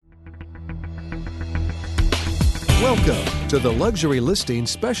Welcome to the Luxury Listing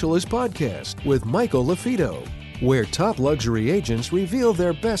Specialist Podcast with Michael LaFido, where top luxury agents reveal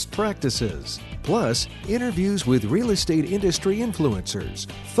their best practices, plus interviews with real estate industry influencers,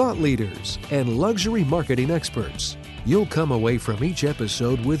 thought leaders, and luxury marketing experts. You'll come away from each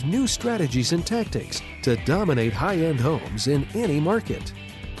episode with new strategies and tactics to dominate high-end homes in any market.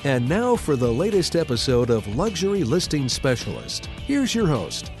 And now for the latest episode of Luxury Listing Specialist. Here's your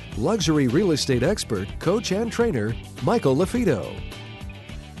host, luxury real estate expert, coach, and trainer, Michael LaFido.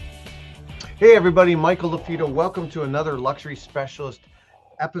 Hey everybody, Michael LaFido. Welcome to another Luxury Specialist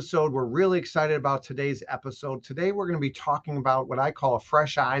episode. We're really excited about today's episode. Today we're going to be talking about what I call a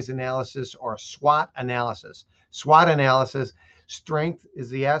fresh eyes analysis or a SWOT analysis. SWOT analysis, strength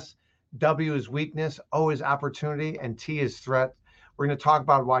is the S, W is weakness, O is opportunity, and T is threat. We're going to talk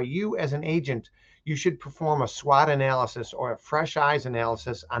about why you as an agent, you should perform a SWOT analysis or a fresh eyes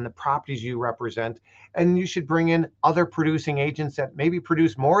analysis on the properties you represent. And you should bring in other producing agents that maybe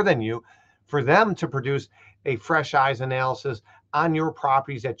produce more than you for them to produce a fresh eyes analysis on your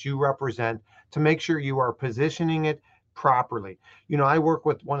properties that you represent to make sure you are positioning it properly. You know, I work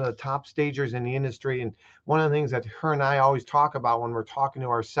with one of the top stagers in the industry, and one of the things that her and I always talk about when we're talking to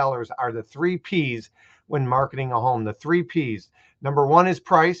our sellers are the 3 Ps when marketing a home. The 3 Ps. Number 1 is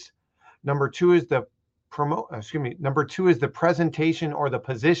price. Number 2 is Number 2 is the presentation or the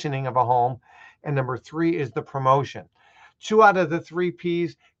positioning of a home, and number 3 is the promotion. 2 out of the 3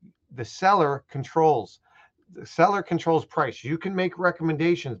 Ps, the seller controls. The seller controls price. You can make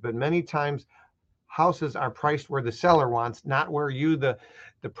recommendations, but many times houses are priced where the seller wants, not where you, the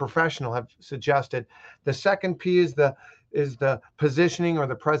professional, have suggested. The second P is the positioning or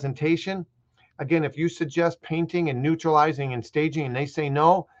the presentation. Again, if you suggest painting and neutralizing and staging and they say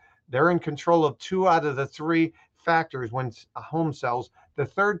no, they're in control of 2 out of the 3 factors when a home sells. The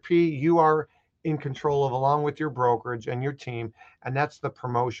third P you are in control of along with your brokerage and your team, and that's the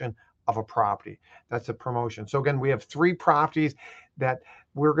promotion of a property. That's a promotion. So again, we have 3 properties that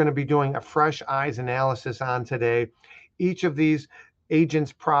we're going to be doing a fresh eyes analysis on today. Each of these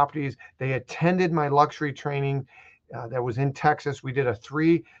agents' properties, they attended my luxury training that was in Texas. We did a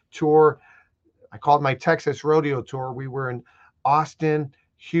 3-tour. I called my Texas rodeo tour. We were in Austin,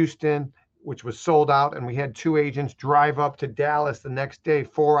 Houston, which was sold out, and we had 2 agents drive up to Dallas the next day,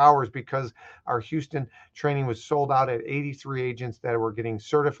 4 hours, because our Houston training was sold out at 83 agents that were getting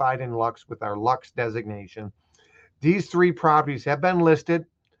certified in Lux with our Lux designation. These 3 properties have been listed.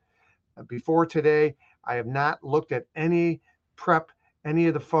 Before today, I have not looked at any prep, any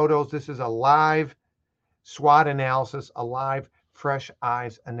of the photos. This is a live SWOT analysis, a live fresh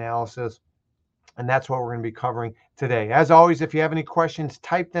eyes analysis. And that's what we're going to be covering today. As always, if you have any questions,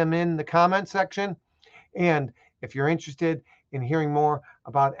 type them in the comment section. And if you're interested in hearing more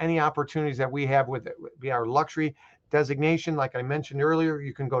about any opportunities that we have with our luxury designation, like I mentioned earlier,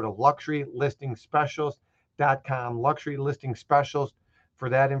 you can go to luxurylistingspecialist.com, Luxury Listing Specialist, for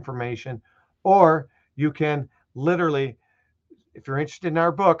that information. Or you can literally, if you're interested in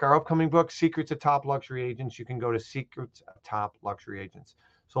our book, our upcoming book, Secrets of Top Luxury Agents, you can go to Secrets of Top Luxury Agents.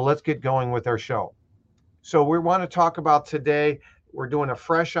 So let's get going with our show. So we want to talk about today, we're doing a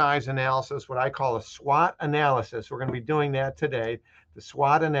fresh eyes analysis, what I call a SWOT analysis. We're going to be doing that today, the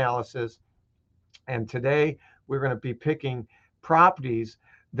SWOT analysis. And today we're going to be picking properties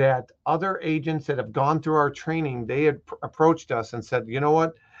that other agents that have gone through our training, they had approached us and said, you know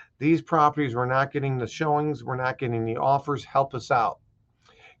what, these properties, we're not getting the showings, we're not getting the offers, help us out.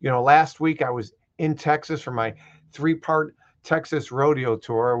 You know, last week I was in Texas for my 3-part Texas rodeo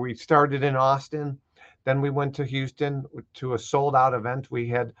tour. We started in Austin, then we went to Houston to a sold out event. We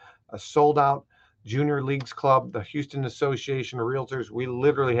had a sold out Junior Leagues Club, the Houston Association of Realtors. We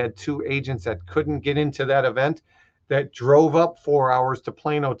literally had 2 agents that couldn't get into that event that drove up 4 hours to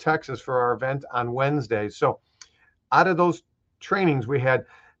Plano, Texas for our event on Wednesday. So out of those trainings, we had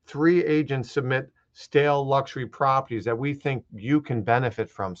 3 agents submit stale luxury properties that we think you can benefit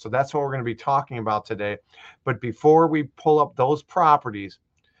from. So that's what we're going to be talking about today. But before we pull up those properties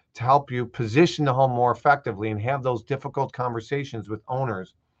to help you position the home more effectively and have those difficult conversations with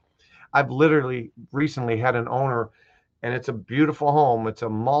owners, I've literally recently had an owner, and it's a beautiful home. It's a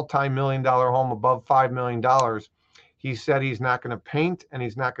multi-million-dollar home above $5 million. He said he's not going to paint and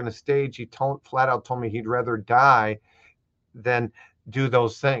he's not going to stage. He flat out told me he'd rather die than do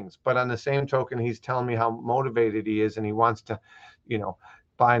those things. But on the same token, he's telling me how motivated he is and he wants to, you know,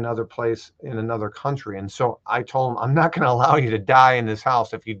 buy another place in another country. And so I told him, I'm not going to allow you to die in this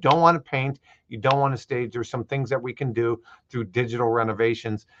house. If you don't want to paint, you don't want to stage, there's some things that we can do through digital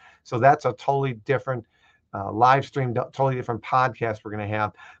renovations. So that's a totally different live stream, totally different podcast we're going to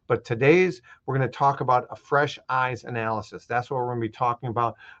have. But we're going to talk about a fresh eyes analysis. That's what we're going to be talking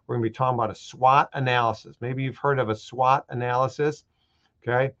about. We're going to be talking about a SWOT analysis. Maybe you've heard of a SWOT analysis,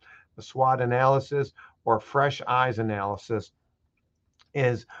 okay? A SWOT analysis or fresh eyes analysis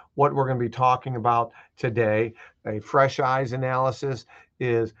is what we're going to be talking about today. A fresh eyes analysis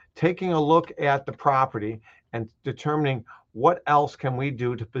is taking a look at the property and determining what else can we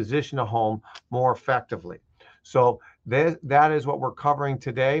do to position a home more effectively. So that is what we're covering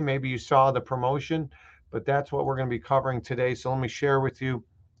today. Maybe you saw the promotion, but that's what we're going to be covering today. So let me share with you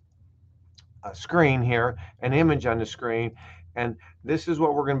a screen here, an image on the screen. And this is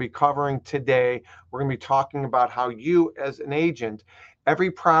what we're going to be covering today. We're going to be talking about how you, as an agent,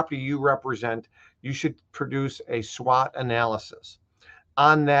 every property you represent, you should produce a SWOT analysis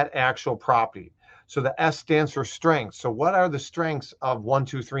on that actual property. So the S stands for strengths. So what are the strengths of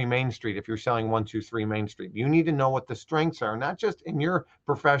 123 Main Street if you're selling 123 Main Street? You need to know what the strengths are, not just in your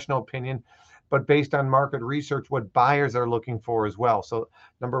professional opinion, but based on market research, what buyers are looking for as well. So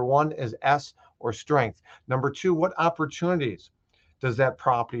number one is S, or strength. Number two, what opportunities does that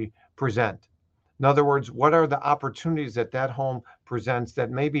property present? In other words, what are the opportunities that that home presents that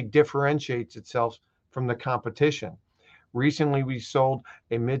maybe differentiates itself from the competition? Recently, we sold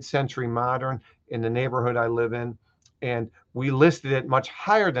a mid-century modern in the neighborhood I live in, and we listed it much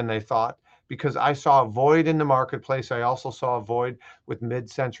higher than they thought because I saw a void in the marketplace. I also saw a void with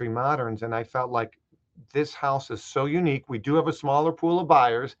mid-century moderns, and I felt like this house is so unique. We do have a smaller pool of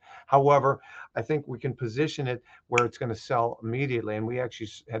buyers. However, I think we can position it where it's going to sell immediately, and we actually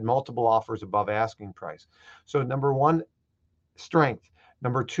had multiple offers above asking price. So number one, strength.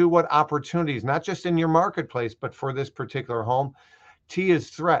 Number two, what opportunities, not just in your marketplace, but for this particular home. T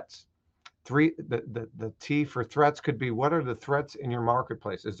is threats. The T for threats could be, what are the threats in your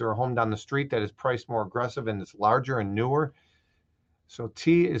marketplace? Is there a home down the street that is priced more aggressive and is larger and newer? So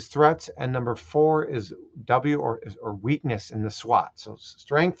T is threats, and number four is W, or weakness in the SWOT. So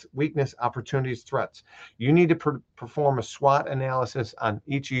strength, weakness, opportunities, threats. You need to perform a SWOT analysis on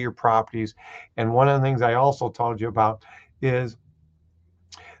each of your properties. And one of the things I also told you about is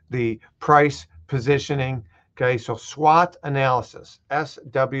the price positioning. Okay, so SWOT analysis,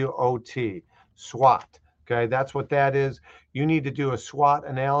 SWOT, SWOT. Okay, that's what that is. You need to do a SWOT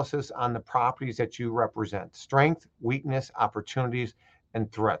analysis on the properties that you represent. Strength, weakness, opportunities,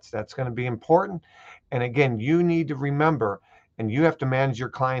 and threats. That's going to be important. And again, you need to remember, and you have to manage your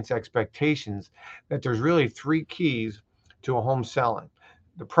clients' expectations, that there's really three keys to a home selling.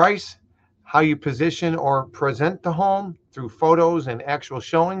 The price, how you position or present the home through photos and actual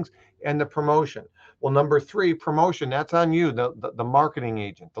showings, and the promotion. Well, number three, promotion, that's on you, the marketing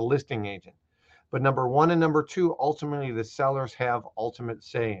agent, the listing agent. But number one and number two, ultimately the sellers have ultimate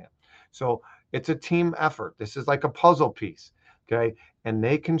say in. So it's a team effort. This is like a puzzle piece, okay? And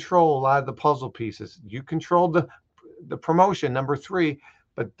they control a lot of the puzzle pieces. You control the promotion, number three,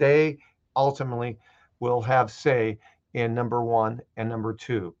 but they ultimately will have say in number one and number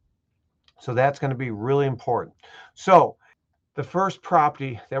two. So that's going to be really important. So the first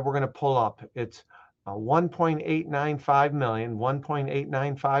property that we're going to pull up, it's 1.895 million,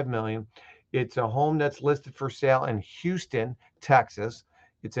 1.895 million. It's a home that's listed for sale in Houston, Texas.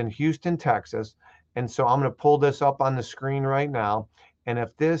 It's in Houston, Texas. And so I'm going to pull this up on the screen right now. And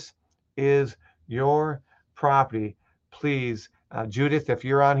if this is your property, please, Judith, if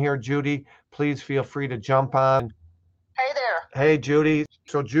you're on here, Judy, please feel free to jump on. Hey there. Hey, Judy.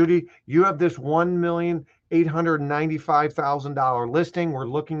 So, Judy, you have this $1,895,000 listing. We're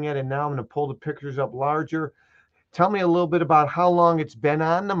looking at it now. I'm going to pull the pictures up larger. Tell me a little bit about how long it's been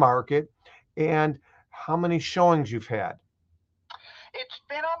on the market and how many showings you've had. It's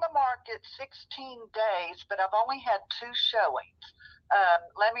been on the market 16 days, but I've only had 2 showings.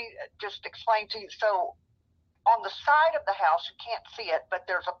 Let me just explain to you. So on the side of the house, you can't see it, but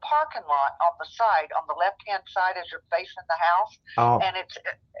there's a parking lot on the side, on the left-hand side as you're facing the house. Oh. And it's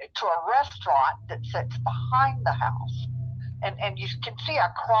to a restaurant that sits behind the house. And you can see I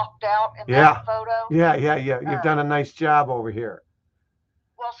cropped out in that photo. Yeah. You've done a nice job over here.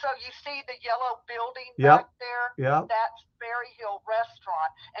 Well, so you see the yellow building back there? Yeah. That's Berry Hill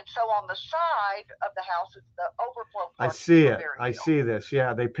Restaurant. And so on the side of the house is the overflow parking. I see it. I see this.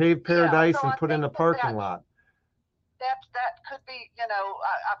 Yeah, they paved Paradise and put in a parking lot. That could be,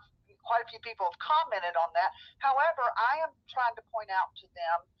 I've quite a few people have commented on that. However, I am trying to point out to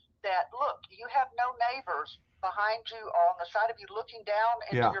them that, look, you have no neighbors behind you or on the side of you looking down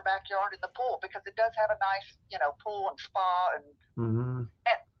into your backyard in the pool, because it does have a nice, pool and spa.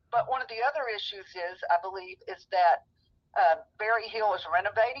 But one of the other issues is, I believe, is that Berry Hill is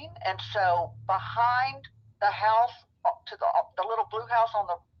renovating. And so behind the house to the little blue house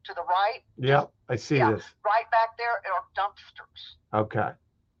to the right. Yep, I see this. Right back there are dumpsters. Okay.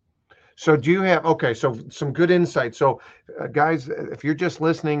 So do you have, okay, so some good insight. So guys, if you're just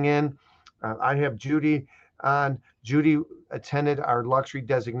listening in, I have Judy on. Judy attended our luxury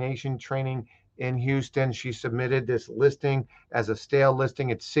designation training in Houston. She submitted this listing as a stale listing.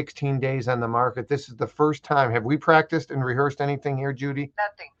 It's 16 days on the market. This is the first time. Have we practiced and rehearsed anything here, Judy?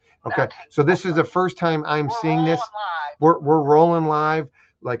 Nothing. Okay. Nothing. So this is the first time I'm seeing this. Live. We're rolling live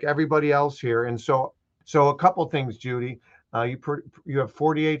like everybody else here. And so a couple things, Judy. You have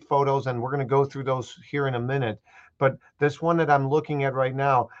 48 photos, and we're going to go through those here in a minute. But this one that I'm looking at right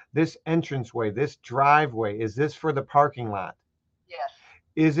now, this entranceway, this driveway, is this for the parking lot? Yes.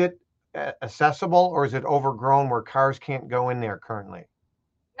 Is it accessible, or is it overgrown where cars can't go in there currently?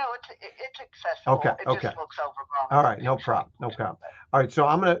 No, it's accessible. Okay. It just looks overgrown. All right, no problem. All right, so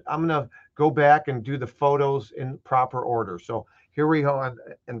I'm gonna go back and do the photos in proper order. So here we go,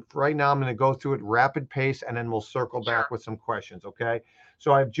 and right now I'm going to go through it rapid pace, and then we'll circle back with some questions, okay?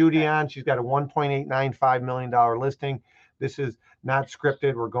 So I have Judy on. She's got a $1.895 million listing. This is not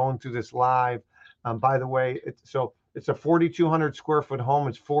scripted. We're going through this live. By the way, it's a 4,200 square foot home.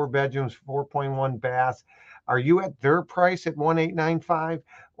 It's 4 bedrooms, 4.1 baths. Are you at their price at 1,895,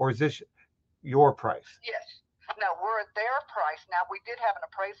 or is this your price? Yes. No, we're at their price. Now, we did have an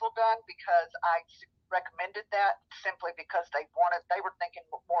appraisal done because I recommended that simply because they were thinking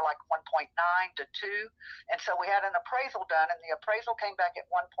more like 1.9 to 2. And so we had an appraisal done, and the appraisal came back at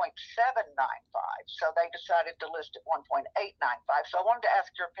 1.795. So they decided to list at 1.895. So I wanted to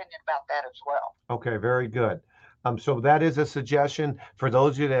ask your opinion about that as well. Okay, very good. So that is a suggestion for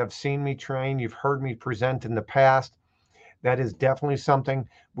those of you that have seen me train. You've heard me present in the past. That is definitely something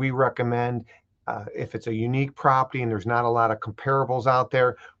we recommend. If it's a unique property and there's not a lot of comparables out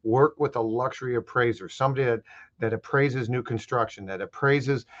there, work with a luxury appraiser, somebody that appraises new construction, that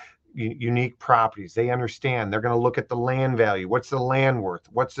appraises unique properties. They understand. They're going to look at the land value. What's the land worth?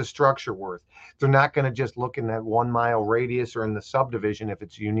 What's the structure worth? They're not going to just look in that 1 mile radius or in the subdivision if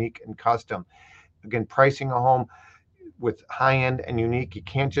it's unique and custom. Again, pricing a home with high end and unique, you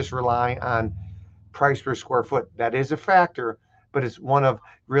can't just rely on price per square foot. That is a factor, but it's one of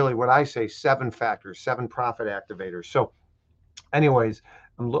really what I say 7 factors, 7 profit activators. So anyways,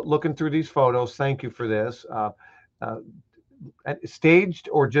 I'm looking through these photos. Thank you for this. Staged,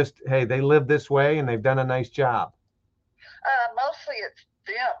 or just, hey, they live this way and they've done a nice job? Mostly it's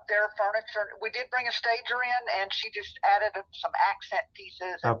their furniture. We did bring a stager in, and she just added some accent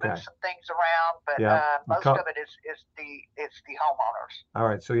pieces and moved some things around. But most of it is the homeowners. All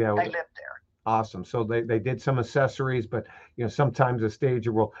right, so yeah, they live there. Awesome. So they did some accessories, but sometimes a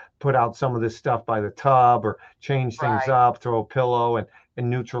stager will put out some of this stuff by the tub or change things up, throw a pillow and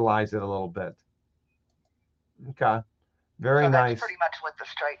neutralize it a little bit. Okay. Very nice. That's pretty much what the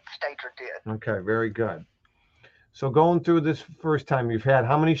stager did. Okay, very good. So going through this first time you've had,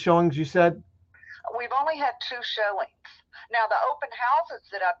 how many showings you said? We've only had 2 showings. Now, the open houses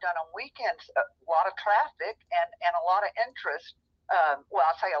that I've done on weekends, a lot of traffic and a lot of interest. Well,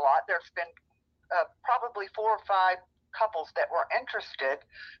 I'll say a lot. There's been probably 4 or 5 couples that were interested,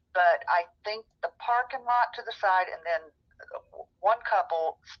 but I think the parking lot to the side, and then one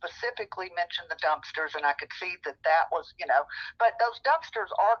couple specifically mentioned the dumpsters, and I could see that was, but those dumpsters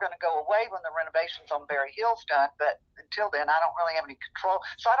are going to go away when the renovations on Berry Hill's done. But until then, I don't really have any control.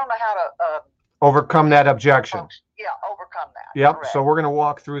 So I don't know how to overcome that objection. Yeah, overcome that. Yep. Correct. So we're going to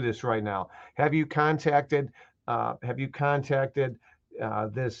walk through this right now. Have you contacted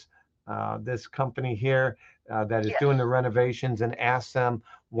this company here that is doing the renovations, and asked them,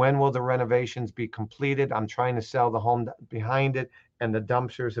 when will the renovations be completed? I'm trying to sell the home behind it, and the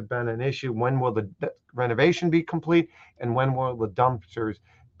dumpsters have been an issue. When will the renovation be complete, and when will the dumpsters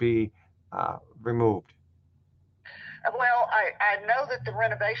be removed? Well, I know that the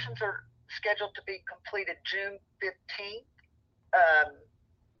renovations are scheduled to be completed June 15th.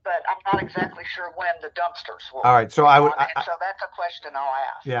 But I'm not exactly sure when the dumpsters will. All right, so so that's a question I'll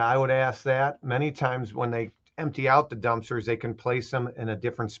ask. Yeah, I would ask that. Many times when they empty out the dumpsters, they can place them in a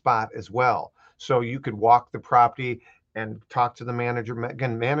different spot as well. So you could walk the property and talk to the manager.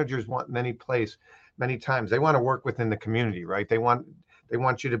 Again, managers want many times they want to work within the community, right? They want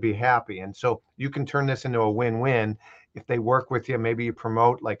you to be happy, and so you can turn this into a win-win if they work with you. Maybe you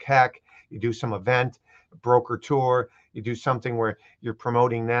promote like heck. You do some event, broker tour. You do something where you're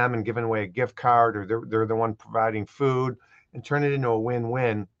promoting them and giving away a gift card, or they're the one providing food, and turn it into a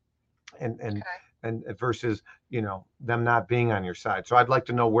win-win, and versus them not being on your side. So I'd like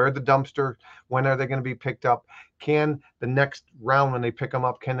to know where the dumpster, when are they going to be picked up? Can the next round when they pick them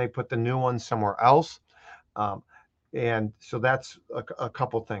up, can they put the new ones somewhere else? Um, and so that's a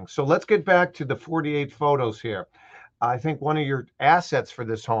couple things. So let's get back to the 48 photos here. I think one of your assets for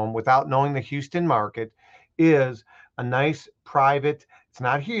this home, without knowing the Houston market, is a nice private, it's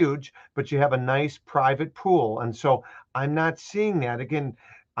not huge, but you have a nice private pool. And so I'm not seeing that. Again,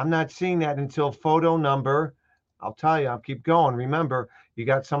 I'm not seeing that until photo number. I'll tell you, I'll keep going. Remember, you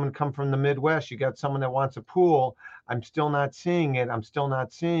got someone come from the Midwest, you got someone that wants a pool. I'm still not seeing it. I'm still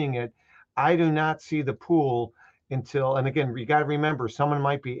not seeing it. I do not see the pool until, and again, you got to remember, someone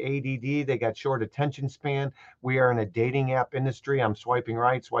might be ADD, they got short attention span. We are in a dating app industry. I'm swiping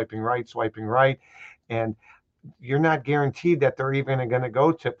right, swiping right, swiping right. And you're not guaranteed that they're even going to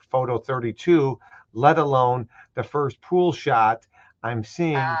go to photo 32, let alone the first pool shot I'm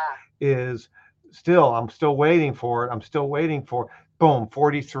seeing Ah, is still, I'm still waiting for it. I'm still waiting for, boom,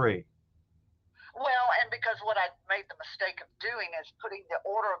 43. well, and because what I made the mistake of doing is putting the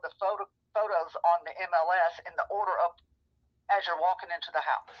order of the photos on the MLS in the order of as you're walking into the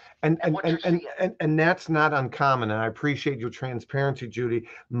house And and and what and you're and seeing. and that's not uncommon. And I appreciate your transparency, Judy.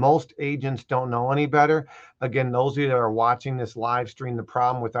 Most agents don't know any better. Again, those of you that are watching this live stream, the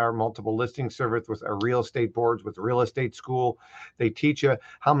problem with our multiple listing service, with our real estate boards, with real estate school, they teach you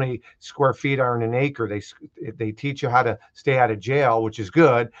how many square feet are in an acre. They teach you how to stay out of jail, which is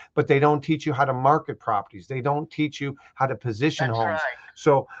good, but they don't teach you how to market properties. They don't teach you how to position That's homes. right.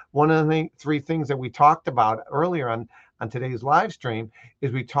 So one of the three things that we talked about earlier on today's live stream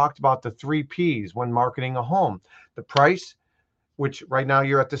is we talked about the three P's when marketing a home: the price, which right now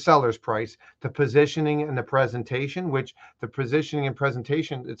you're at the seller's price, the positioning and the presentation, which the positioning and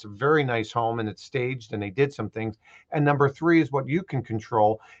presentation, it's a very nice home and it's staged and they did some things. And number three is what you can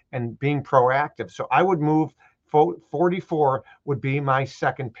control and being proactive. So I would move 44 would be my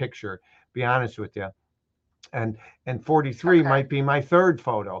second picture, be honest with you. And 43 Okay. might be my third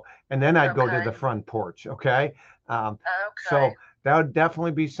photo, and then I'd go to Okay. the front porch. Okay. Okay. So that would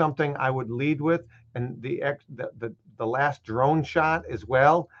definitely be something I would lead with. And the last drone shot as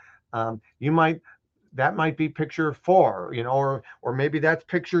well. You might, that might be picture four, or maybe that's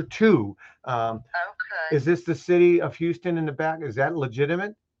picture two. um, Okay. is this the city of Houston in the back? Is that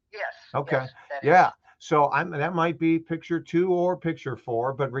legitimate? Yes. Okay. Yes, that is. Yeah. So that might be picture two or picture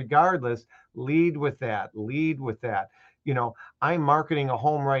four, but regardless, lead with that. Lead with that. You know, I'm marketing a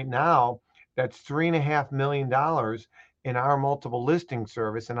home right now that's $3.5 million in our multiple listing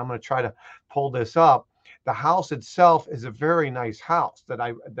service, and I'm going to try to pull this up. The house itself is a very nice house that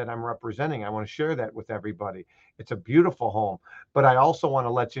I'm representing. I want to share that with everybody. It's a beautiful home, but I also want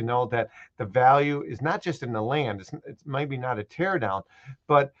to let you know that the value is not just in the land. It's maybe not a tear down,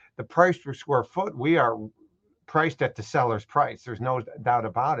 but the price per square foot, we are priced at the seller's price. There's no doubt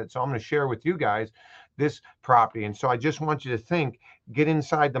about it. So I'm going to share with you guys this property. And so I just want you to think, get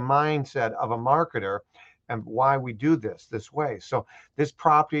inside the mindset of a marketer and why we do this way. So this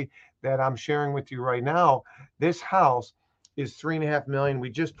property that I'm sharing with you right now, this house is 3.5 million. We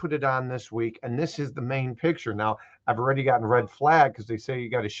just put it on this week, and this is the main picture. Now, I've already gotten red flag because they say you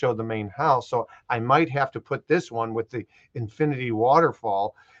got to show the main house. So I might have to put this one with the infinity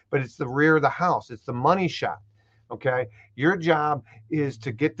waterfall, but it's the rear of the house. It's the money shot. Okay. Your job is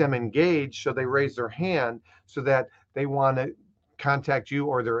to get them engaged so they raise their hand so that they want to contact you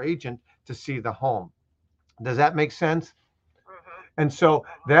or their agent to see the home. Does that make sense? Mhm. And so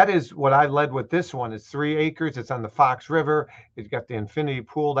that is what I led with this one. It's 3 acres. It's on the Fox River. It's got the infinity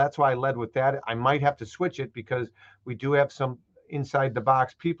pool. That's why I led with that. I might have to switch it because we do have some inside the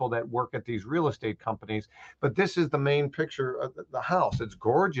box people that work at these real estate companies. But this is the main picture of the house. It's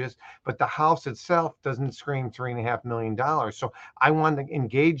gorgeous, but the house itself doesn't scream $3.5 million. So I wanted to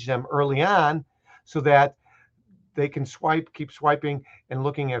engage them early on so that they can keep swiping and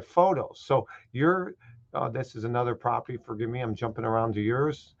looking at photos. So this is another property. Forgive me, I'm jumping around to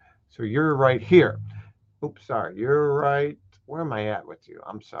yours. So you're right here. Oops, sorry. You're right. Where am I at with you?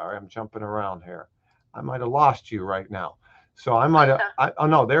 I'm sorry. I'm jumping around here. I might have lost you right now. So I might have. Oh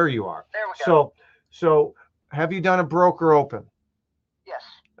no, there you are. There we go. So have you done a broker open? Yes.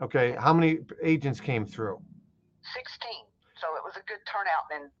 Okay. How many agents came through? 16. So it was a good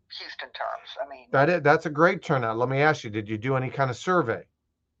turnout in Houston terms. I mean, That's a great turnout. Let me ask you, did you do any kind of survey?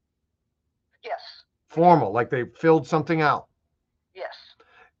 yes. Formal, like they filled something out? Yes.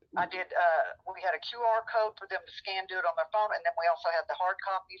 I did. We had a QR code for them to scan, do it on their phone, and then we also had the hard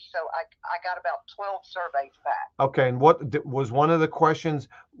copies. So I got about 12 surveys back. Okay, and what was one of the questions?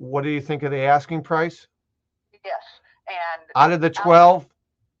 What do you think of the asking price? Yes. And Out of the 12?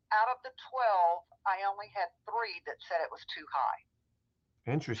 out of the 12, I only had 3 that said it was too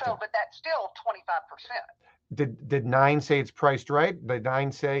high. Interesting. So, but that's still 25%. Did 9 say it's priced right? Did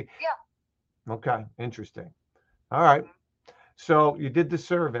 9 say? Yeah. Okay, interesting. All right. Mhm. So you did the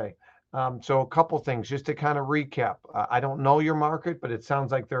survey. So a couple things just to kind of recap. I don't know your market, but it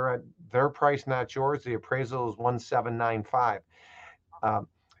sounds like they're at their price, not yours. The appraisal is 1795. Um,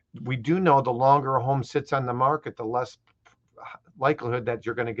 we do know the longer a home sits on the market, the less likelihood that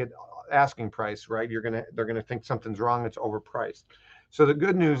you're going to get asking price, right? They're going to think something's wrong. It's overpriced. So the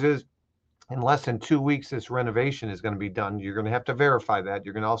good news is in less than 2 weeks, this renovation is going to be done. You're going to have to verify that.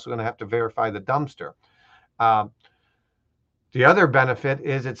 You're going to have to verify the dumpster. Um, the other benefit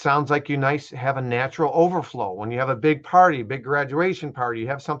is it sounds like you nice have a natural overflow. When you have a big party, big graduation party, you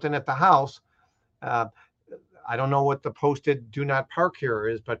have something at the house. Uh, I don't know what the posted do not park here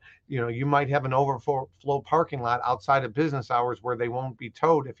is, but you might have an overflow parking lot outside of business hours where they won't be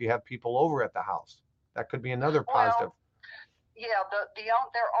towed if you have people over at the house. That could be another positive. Well, yeah,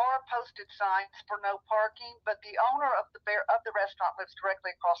 there are posted signs for no parking, but the owner of the restaurant lives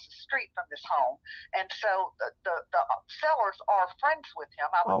directly across the street from this home, and so the sellers are friends with him.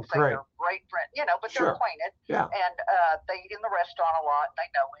 I Oh, wouldn't say great. they're great friends, but they're Sure. acquainted, Yeah. and they eat in the restaurant a lot. They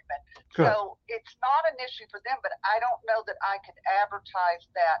know him, and Good. so it's not an issue for them. But I don't know that I could advertise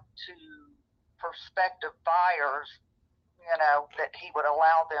that to prospective buyers. That he would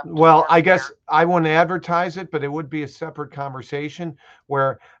allow them to Well, I park guess there. I wouldn't advertise it, but it would be a separate conversation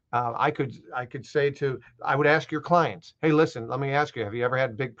where I could say I would ask your clients, hey, listen, let me ask you, have you ever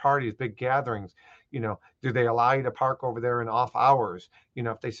had big parties, big gatherings? Do they allow you to park over there in off hours?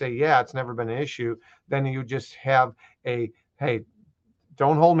 If they say, yeah, it's never been an issue, then you just have hey,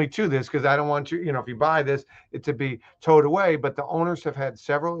 don't hold me to this because I don't want you, if you buy this, it to be towed away. But the owners have had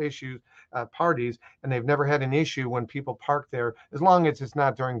several issues, parties, and they've never had an issue when people park there, as long as it's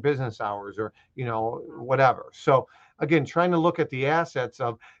not during business hours or, whatever. So again, trying to look at the assets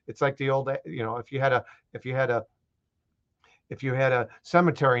of, it's like the old, if you had a, if you had a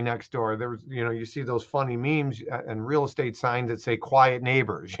cemetery next door, there was, you see those funny memes and real estate signs that say quiet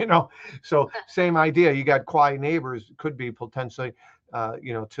neighbors, So same idea. You got quiet neighbors, could be potentially,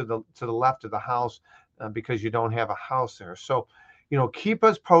 to the left of the house because you don't have a house there. So, keep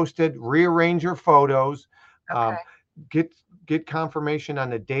us posted, rearrange your photos, um, Okay. get get confirmation on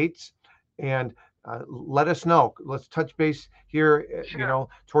the dates, and let us know. Let's touch base here, Sure.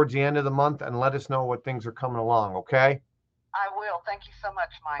 towards the end of the month, and let us know what things are coming along. Okay. I will. Thank you so much,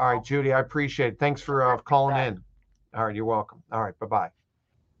 All right, Michael, Judy, I appreciate it. Thanks for for that calling feedback. in. All right, you're welcome. All right, bye-bye.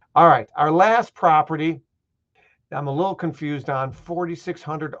 All right, our last property, I'm a little confused on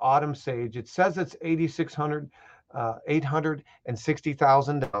 4600 Autumn Sage. It says it's 8600,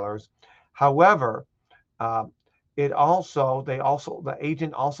 $860,000. However, uh, the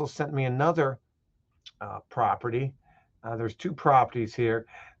agent also sent me another property. There's two properties here.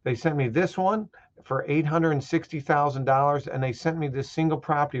 They sent me this one for $860,000, and they sent me this single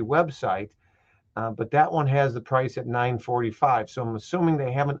property website. But that one has the price at 945. So I'm assuming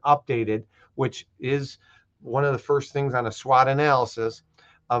they haven't updated, which is one of the first things on a SWOT analysis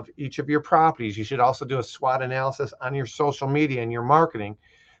of each of your properties. You should also do a SWOT analysis on your social media and your marketing,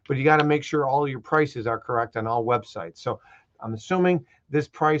 but you got to make sure all your prices are correct on all websites. So I'm assuming this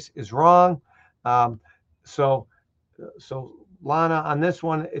price is wrong. Um, so, so Lana, on this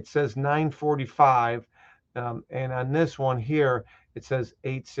one, it says 945. And on this one here, it says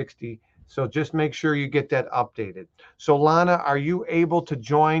 860. So just make sure you get that updated. So Lana, are you able to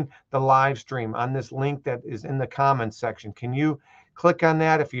join the live stream on this link that is in the comments section? Can you click on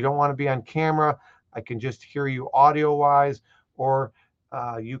that? If you don't want to be on camera, I can just hear you audio wise, or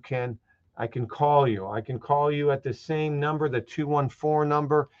I can call you. I can call you at the same number, the 214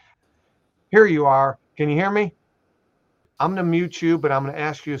 number. Here you are. Can you hear me? I'm going to mute you, but I'm going to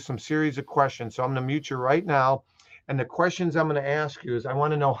ask you some series of questions. So I'm going to mute you right now. And the questions I'm going to ask you is, I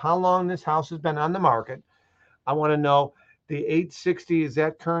want to know how long this house has been on the market. I want to know the 860, is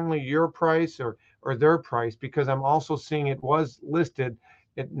that currently your price or their price? Because I'm also seeing it was listed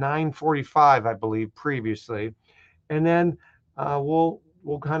at 945, I believe, previously. And then we'll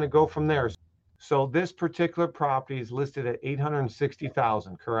kind of go from there. So this particular property is listed at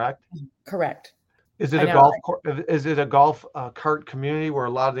 860,000, correct? Correct. Is it I a know. golf cart community where a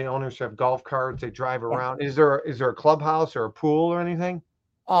lot of the owners have golf carts, they drive Yeah. around? Is there a clubhouse or a pool or anything?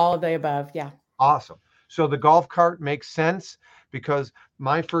 All of the above. Yeah. Awesome. So the golf cart makes sense because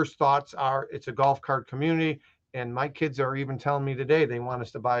my first thoughts are it's a golf cart community. And my kids are even telling me today they want us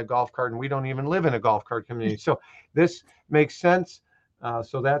to buy a golf cart, and we don't even live in a golf cart community. So this makes sense.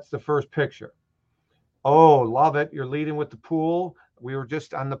 So that's the first picture. Oh, love it. You're leading with the pool. We were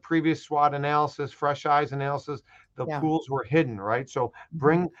just on the previous SWOT analysis, fresh eyes analysis. The Yeah. pools were hidden, right? So Mhm.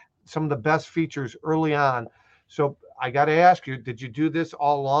 bring some of the best features early on. So I got to ask you, did you do this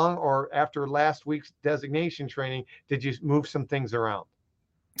all along, or after last week's designation training, did you move some things around?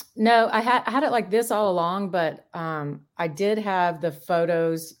 No, I had it like this all along, but I did have the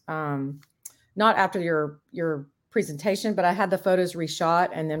photos, not after your presentation, but I had the photos reshot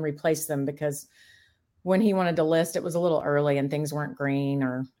and then replaced them because when he wanted to list, it was a little early and things weren't green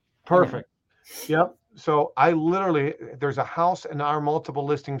or. Perfect. Yep. So there's a house in our multiple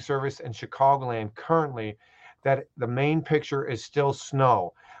listing service in Chicagoland currently that the main picture is still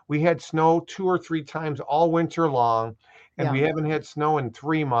snow. We had snow 2 or 3 times all winter long, and we haven't had snow in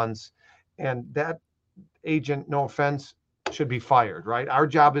 3 months. And that agent, no offense, should be fired, right? Our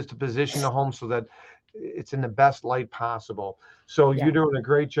job is to position the home so that it's in the best light possible. So you're doing a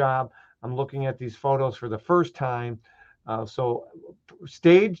great job. I'm looking at these photos for the first time. So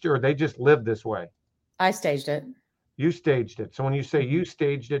staged, or they just live this way? I staged it. You staged it. So when you say you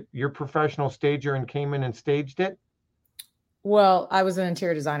staged it, you're a professional stager and came in and staged it? Well, I was an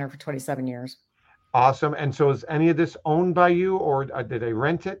interior designer for 27 years. Awesome. And so is any of this owned by you, or did they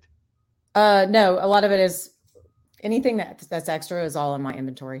rent it? No, a lot of it is anything that's extra is all in my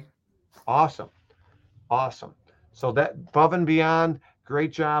inventory. Awesome. So that above and beyond,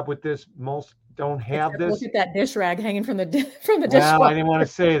 great job with this. Most don't have this. Look at that dish rag hanging from the dishwasher. Well, I didn't want to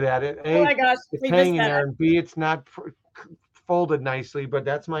say that. Oh my gosh, it's hanging there, and B, it's not folded nicely, but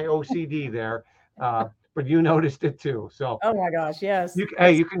that's my OCD there. But you noticed it too. So. Oh my gosh, yes.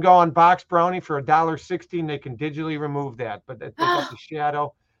 You can go on Box Brownie for $1.60, and they can digitally remove that. But they got the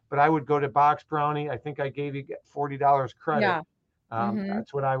shadow. But I would go to Box Brownie. I think I gave you $40 credit. Yeah.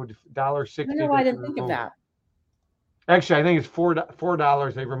 That's what I would $1.60. No, I didn't think of that. Actually, I think it's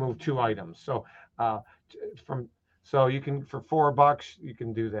 $4. They remove 2 items. So so you can, for $4 you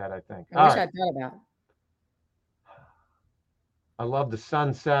can do that, I think. I wish I'd thought about. I love the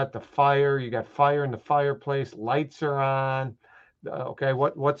sunset, the fire. You got fire in the fireplace. Lights are on. Okay,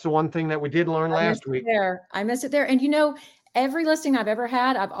 what's the one thing that we did learn last week? I missed it there. And every listing I've ever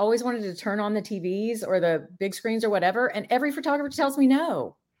had, I've always wanted to turn on the TVs or the big screens or whatever, and every photographer tells me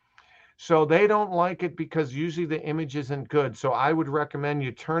no. So they don't like it because usually the image isn't good. So I would recommend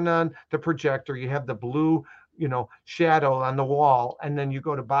you turn on the projector. You have the blue, shadow on the wall, and then you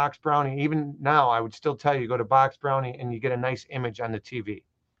go to Box Brownie. Even now, I would still tell you, go to Box Brownie and you get a nice image on the TV.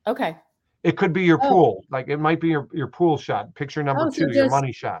 Okay. It could be your pool. Like it might be your pool shot, picture number 2, your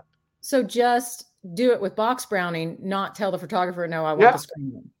money shot. So just do it with Box Brownie, not tell the photographer, no, I want the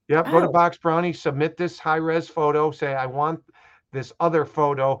screen. Yep. Go to Box Brownie, submit this high-res photo, say, I want this other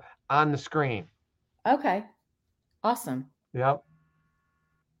photo on the screen. Okay. Awesome. Yep.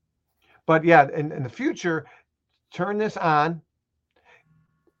 But yeah, in the future, turn this on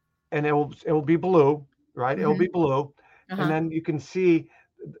and it will be blue, right? It'll be blue. And then you can see,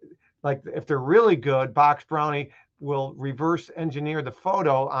 like, if they're really good, Box Brownie will reverse engineer the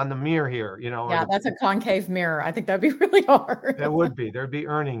photo on the mirror here, Yeah, that's a concave mirror. I think that'd be really hard. That would be. They'd be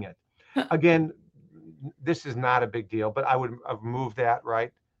earning it. Again, this is not a big deal, but I would have moved that,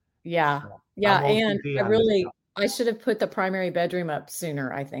 right? Yeah. So yeah. And I should have put the primary bedroom up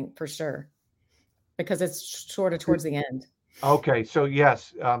sooner, I think, for sure. Because it's sort of towards the end. Okay. So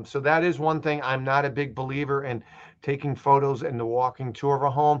yes. So that is one thing. I'm not a big believer in taking photos and the walking tour of a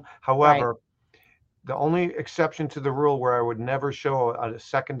home. However, the only exception to the rule where I would never show a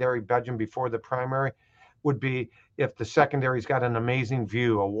secondary bedroom before the primary would be if the secondary's got an amazing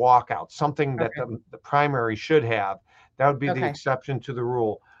view, a walkout, something that the primary should have. That would be the exception to the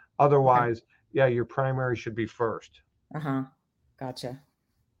rule. Otherwise, your primary should be first. Gotcha.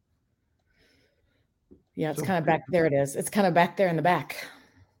 Yeah, it's kind of back there. It is. It's kind of back there in the back.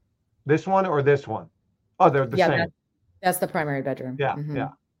 This one or this one? Oh, they're the same. That's the primary bedroom. Yeah,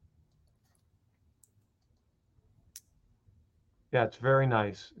 Yeah, it's very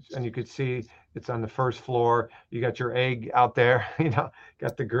nice. And you could see it's on the first floor. You got your egg out there,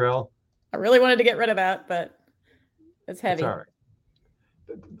 got the grill. I really wanted to get rid of that, but it's heavy. It's all right.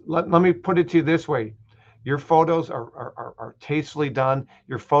 Let me put it to you this way. Your photos are tastefully done.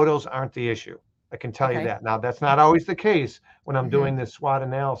 Your photos aren't the issue. I can tell you that. Now, that's not always the case when I'm doing this SWOT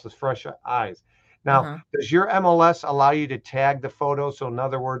analysis, fresh eyes. Now, does your MLS allow you to tag the photo? So in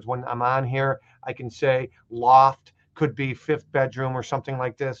other words, when I'm on here, I can say loft, could be 5th bedroom or something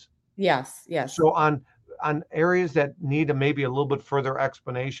like this? Yes. So on areas that need maybe a little bit further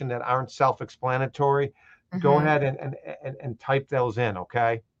explanation that aren't self-explanatory, go ahead and type those in,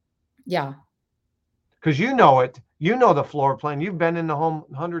 okay? Yeah. Because you know the floor plan. You've been in the home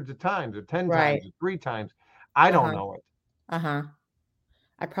hundreds of times or 10 times or 3 times. I don't know it.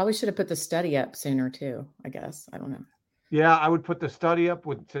 I probably should have put the study up sooner too, I guess. I don't know. Yeah, I would put the study up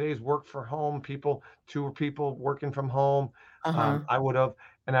with today's work for home people, two people working from home. Uh-huh. I would have,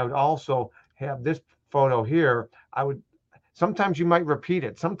 and I would also have this photo here. Sometimes you might repeat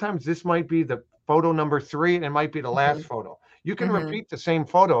it. Sometimes this might be the photo number 3 and it might be the last Mhm. photo. You can Mhm. repeat the same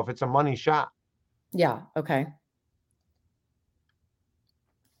photo if it's a money shot. Yeah, okay.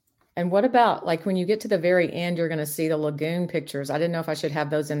 And what about like when you get to the very end, you're going to see the lagoon pictures. I didn't know if I should have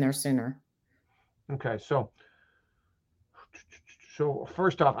those in there sooner. Okay, so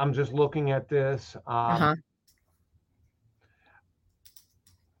first off, I'm just looking at this. Uh-huh.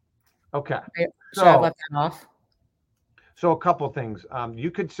 Okay, Should I have so left that off? a couple things. You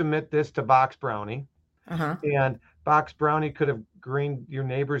could submit this to Box Brownie, Uh-huh. and Box Brownie could have greened your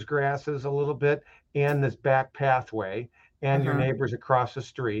neighbor's grasses a little bit, and this back pathway, and your Uh-huh. neighbors across the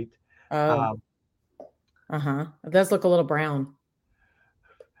street. Oh, Um, uh-huh. It does look a little brown.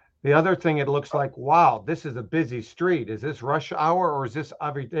 the other thing, it looks like, wow, this is a busy street. Is this rush hour or is this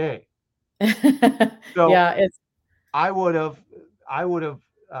every day? So Yeah, it's I would have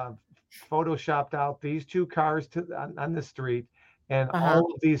uh, photoshopped out these 2 cars on the street and uh-huh.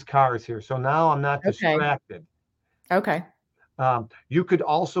 all of these cars here. So now I'm not Okay. distracted. Okay. You could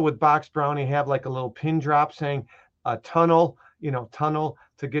also with Box Brownie have like a little pin drop saying a tunnel, tunnel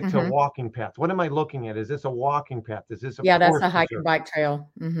to get to a Mm-hmm. walking path. What am I looking at? Is this a walking path? Is this a Yeah, that's forest a hike and preserve? bike trail.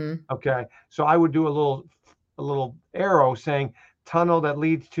 Mm-hmm. Okay. So I would do a little arrow saying tunnel that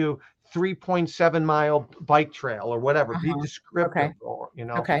leads to 3.7 mile bike trail or whatever. Be Uh-huh. descriptive Okay. or,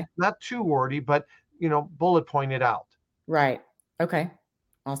 Okay. not too wordy, but, bullet point it out. Right. Okay.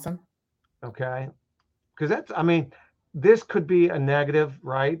 Awesome. Okay. Because this could be a negative,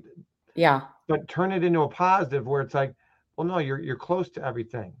 right? Yeah. But turn it into a positive where it's like, well, no, you're close to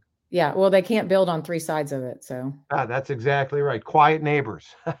everything. Yeah. Well, they can't build on 3 sides of it, so. That's exactly right. Quiet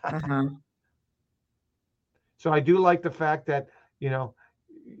neighbors. Uh-huh. So I do like the fact that,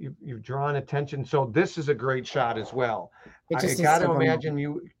 you've drawn attention. So this is a great shot as well. It I just is got so to brown. imagine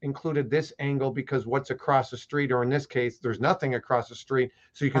you included this angle because what's across the street, or in this case, there's nothing across the street.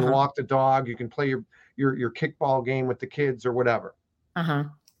 So you can Uh-huh. walk the dog, you can play your kickball game with the kids or whatever. Uh-huh.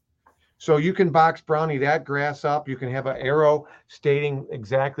 So you can Box Brownie that grass up. You can have an arrow stating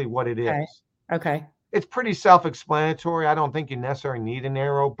exactly what it Okay. is. Okay. It's pretty self-explanatory. I don't think you necessarily need an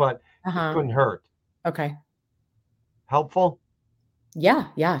arrow, but it Uh-huh. couldn't hurt. Okay. Helpful? Yeah,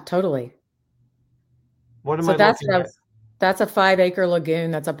 yeah, totally. What am So I looking at? that's a 5-acre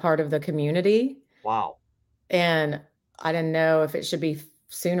lagoon that's a part of the community. Wow. And I didn't know if it should be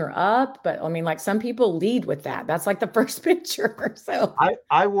sooner up, but I mean, like some people lead with that. That's like the first picture. So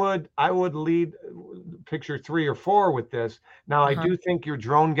I would lead picture 3 or 4 with this. Now I uh-huh. do think your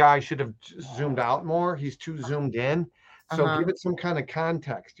drone guy should have zoomed out more. He's too zoomed in. So Uh-huh. give it some kind of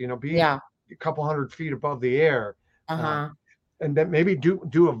context, be Yeah. a couple hundred feet above the air. Uh-huh. And then maybe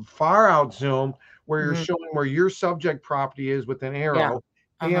do a far out zoom where you're Mhm. showing where your subject property is with an Yeah. arrow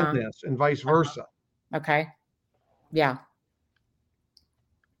and Uh-huh. this and vice Uh-huh. versa. Okay. Yeah.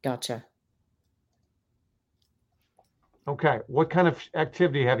 Gotcha. Okay. What kind of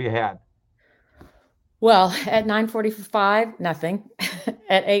activity have you had? Well, at 9:45, nothing.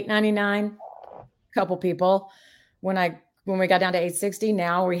 At 8:99, couple people. When we got down to 8:60,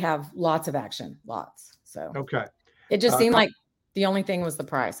 now we have lots of action, lots. So Okay. it just seemed like the only thing was the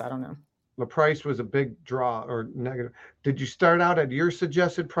price. I don't know. The price was a big draw or negative. Did you start out at your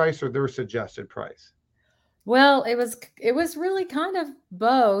suggested price or their suggested price? Well, it was really kind of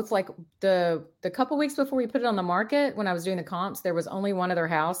both. Like the couple weeks before we put it on the market, when I was doing the comps, there was only one other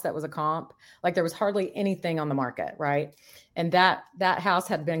house that was a comp. Like there was hardly anything on the market, right? And that house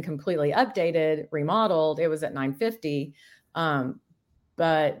had been completely updated, remodeled. It was at 950.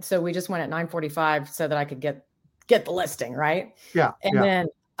 But so we just went at 945 so that I could get the listing, right? Yeah. And then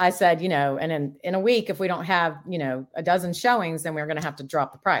I said, and in a week, if we don't have, a dozen showings, then we're going to have to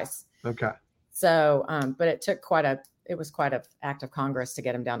drop the price. Okay. So, but it was quite an act of Congress to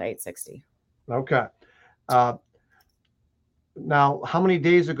get him down to 860. Okay. Now, how many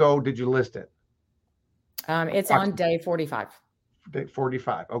days ago did you list it? It's on day 45. Day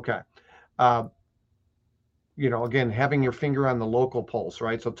 45. Okay. Again, having your finger on the local pulse,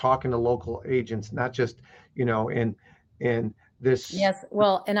 right? So talking to local agents, not just, in this. Yes.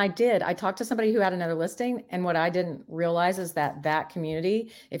 Well, and I talked to somebody who had another listing. And what I didn't realize is that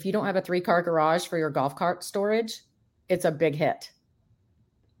community, if you don't have a 3-car garage for your golf cart storage, it's a big hit.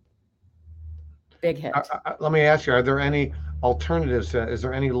 Big hit. Let me ask you, are there any alternatives? Is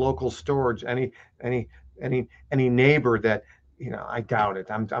there any local storage, any neighbor that, I doubt it.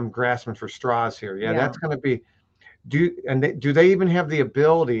 I'm grasping for straws here. Yeah. That's going to be, do they even have the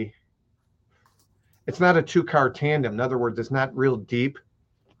ability? it's not a 2-car tandem. In other words, it's not real deep.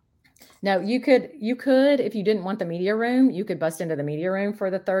 No, you could, if you didn't want the media room, you could bust into the media room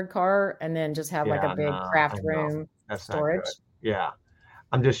for the third car and then just have like a big craft room storage. Yeah.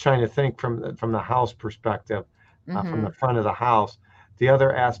 I'm just trying to think from the house perspective, from the front of the house. The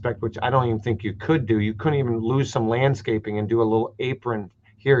other aspect, which I don't even think you could do, you couldn't even lose some landscaping and do a little apron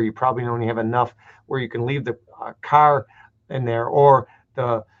here. You probably only have enough where you can leave the car in there, or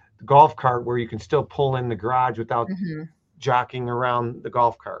the golf cart where you can still pull in the garage without jockeying around the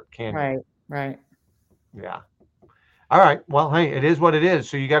golf cart. Can you? Right. Yeah. All right. Well, hey, it is what it is.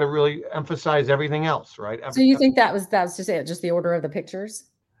 So you got to really emphasize everything else, right? So you think that was just it, just the order of the pictures?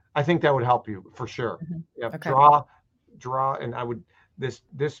 I think that would help you for sure. Yeah. Okay. Draw, and I would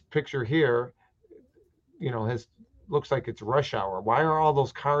this picture here, looks like it's rush hour. Why are all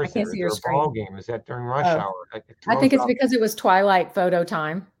those cars? I can't see your screen. Ball game? Is that during rush hour? I think it's because it was twilight photo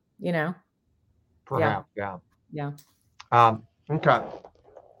time. Perhaps. Yeah. Okay. Well,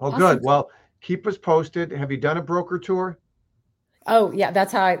 awesome. Good. Well, keep us posted. Have you done a broker tour? Oh yeah,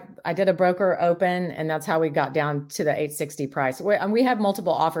 that's how I did a broker open, and that's how we got down to the 860 price. We have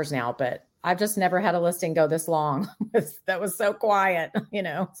multiple offers now, but I've just never had a listing go this long. That was so quiet,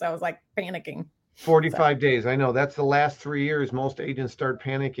 so I was like panicking. 45 days. I know that's the last 3 years. Most agents start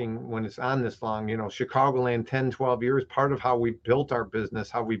panicking when it's on this long. Chicagoland 10, 12 years. Part of how we built our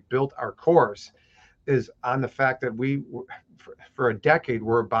business, how we built our course, is on the fact that we, for a decade,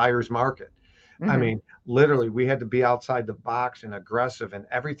 were a buyer's market. I mean, literally, we had to be outside the box and aggressive, and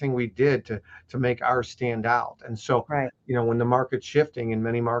everything we did to make ours stand out. And so, when the market's shifting, in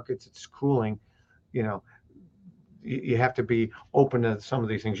many markets it's cooling, you have to be open to some of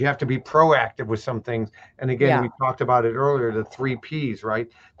these things. You have to be proactive with some things. And again, we talked about it earlier, the 3 Ps, right?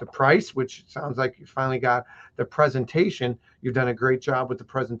 The price, which sounds like you finally got. The presentation, you've done a great job with the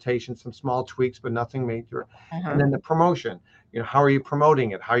presentation, some small tweaks, but nothing major. And then the promotion, how are you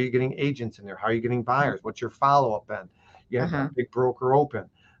promoting it? How are you getting agents in there? How are you getting buyers? What's your follow-up been? You have a big broker open.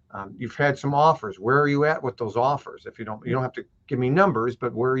 You've had some offers. Where are you at with those offers? If you don't have to give me numbers,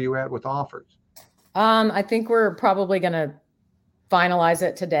 but where are you at with offers? I think we're probably going to finalize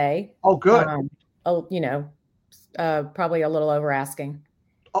it today. Oh, good. Probably a little over asking.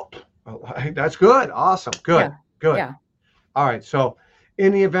 Oh, that's good. Awesome. Good. Yeah. Good. Yeah. All right. So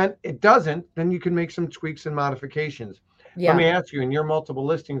in the event it doesn't, then you can make some tweaks and modifications. Yeah. Let me ask you, in your multiple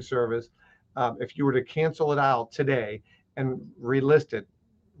listing service, if you were to cancel it out today and relist it,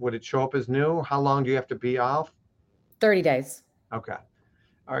 would it show up as new? How long do you have to be off? 30 days. Okay.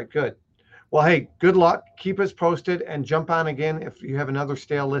 All right. Good. Well, hey, good luck. Keep us posted and jump on again if you have another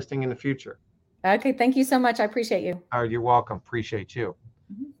stale listing in the future. Okay. Thank you so much. I appreciate you. All right. You're welcome. Appreciate you.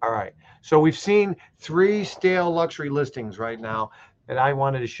 All right. So we've seen 3 stale luxury listings right now that I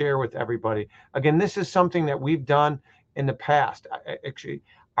wanted to share with everybody. Again, this is something that we've done in the past. Actually,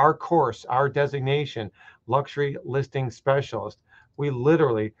 our course, our designation, luxury listing specialist, we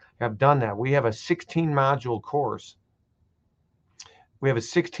literally have done that. We have a 16-module course.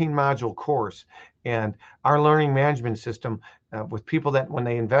 And our learning management system with people that when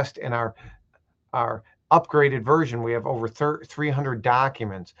they invest in our upgraded version, we have over 300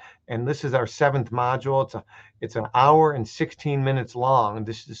 documents. And this is our 7th module. It's an hour and 16 minutes long. And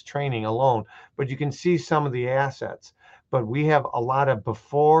this is training alone, but you can see some of the assets. But we have a lot of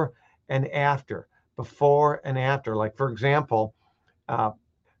before and after. Like, for example,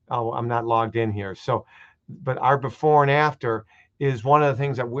 I'm not logged in here. So, but our before and after is one of the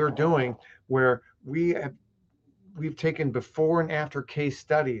things that we're doing, where we've taken before and after case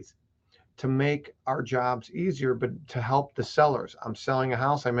studies to make our jobs easier, but to help the sellers. I'm selling a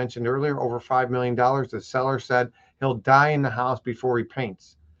house, I mentioned earlier, over $5 million. The seller said he'll die in the house before he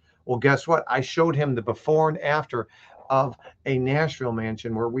paints. Well, guess what? I showed him the before and after of a Nashville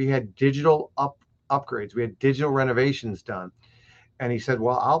mansion where we had digital upgrades. We had digital renovations done. And he said,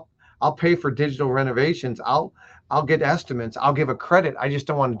 well, I'll pay for digital renovations. I'll get estimates. I'll give a credit. I just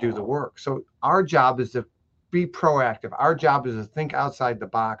don't want to do the work. So our job is to be proactive. Our job is to think outside the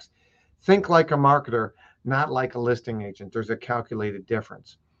box. Think like a marketer, not like a listing agent. There's a calculated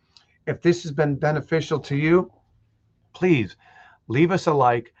difference. If this has been beneficial to you, please leave us a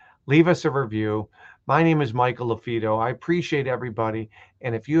like, leave us a review. My name is Michael LaFido. I appreciate everybody.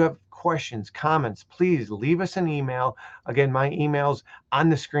 And if you have questions, comments, please leave us an email. Again, my email's on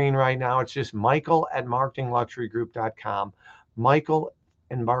the screen right now. It's just michael@marketingluxurygroup.com.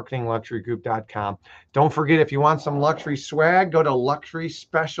 michael@marketingluxurygroup.com. Don't forget, if you want some luxury swag, go to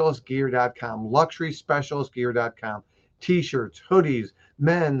luxuryspecialistgear.com. luxuryspecialistgear.com. T-shirts, hoodies,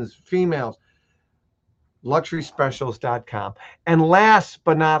 men's, females. luxuryspecialist.com. And last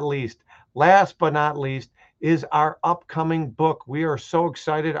but not least, Last but not least is our upcoming book. We are so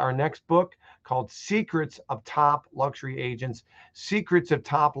excited. Our next book called Secrets of Top Luxury Agents. Secrets of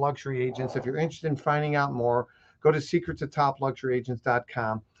Top Luxury Agents. If you're interested in finding out more, go to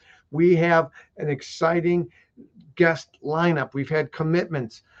secretsoftopluxuryagents.com. We have an exciting guest lineup. We've had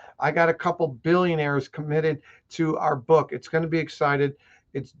commitments. I got a couple billionaires committed to our book. It's going to be excited.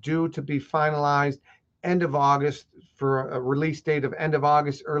 It's due to be finalized end of August for a release date of end of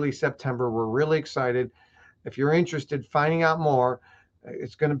August, early September. We're really excited. If you're interested, finding out more,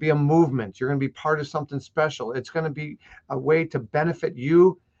 it's going to be a movement. You're going to be part of something special. It's going to be a way to benefit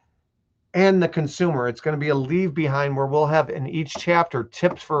you and the consumer. It's going to be a leave behind where we'll have in each chapter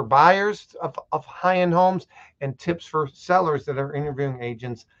tips for buyers of high-end homes and tips for sellers that are interviewing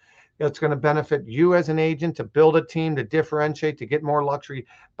agents. It's going to benefit you as an agent to build a team, to differentiate, to get more luxury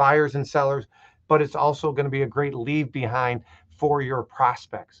buyers and sellers. But it's also going to be a great leave behind for your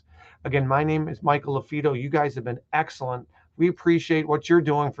prospects. Again, my name is Michael LaFido. You guys have been excellent. We appreciate what you're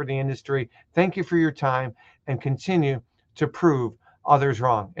doing for the industry. Thank you for your time, and continue to prove others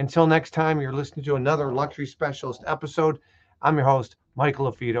wrong. Until next time, you're listening to another Luxury Specialist episode. I'm your host,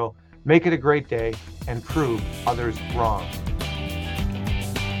 Michael LaFido. Make it a great day and prove others wrong.